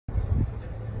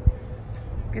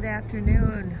Good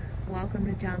afternoon. Welcome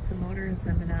to Johnson Motors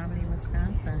in Menominee,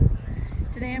 Wisconsin.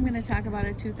 Today I'm going to talk about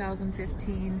a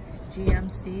 2015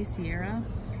 GMC Sierra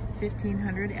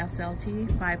 1500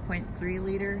 SLT 5.3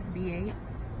 liter V8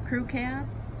 Crew Cab,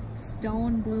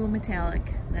 stone blue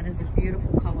metallic. That is a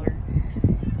beautiful color.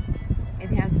 It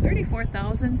has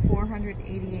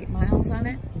 34,488 miles on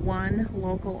it, one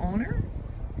local owner.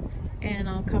 And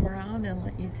I'll come around and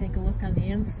let you take a look on the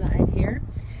inside here.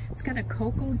 It's got a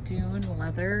cocoa dune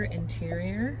leather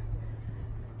interior.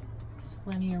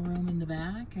 Plenty of room in the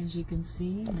back, as you can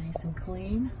see, nice and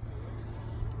clean.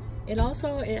 It has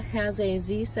a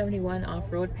Z71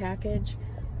 off-road package,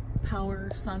 power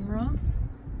sunroof,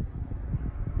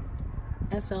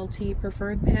 SLT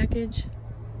preferred package,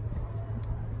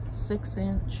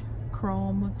 6-inch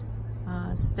chrome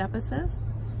step assist,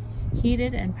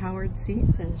 heated and powered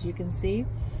seats, as you can see.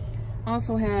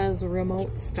 Also has a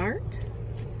remote start.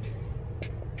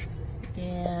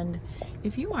 And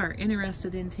if you are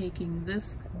interested in taking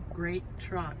this great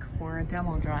truck for a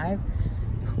demo drive,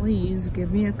 please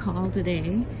give me a call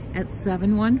today at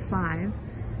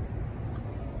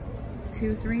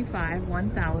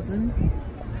 715-235-1000.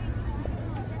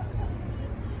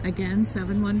 Again,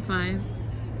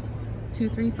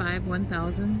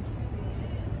 715-235-1000.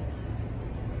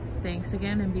 Thanks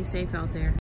again, and be safe out there.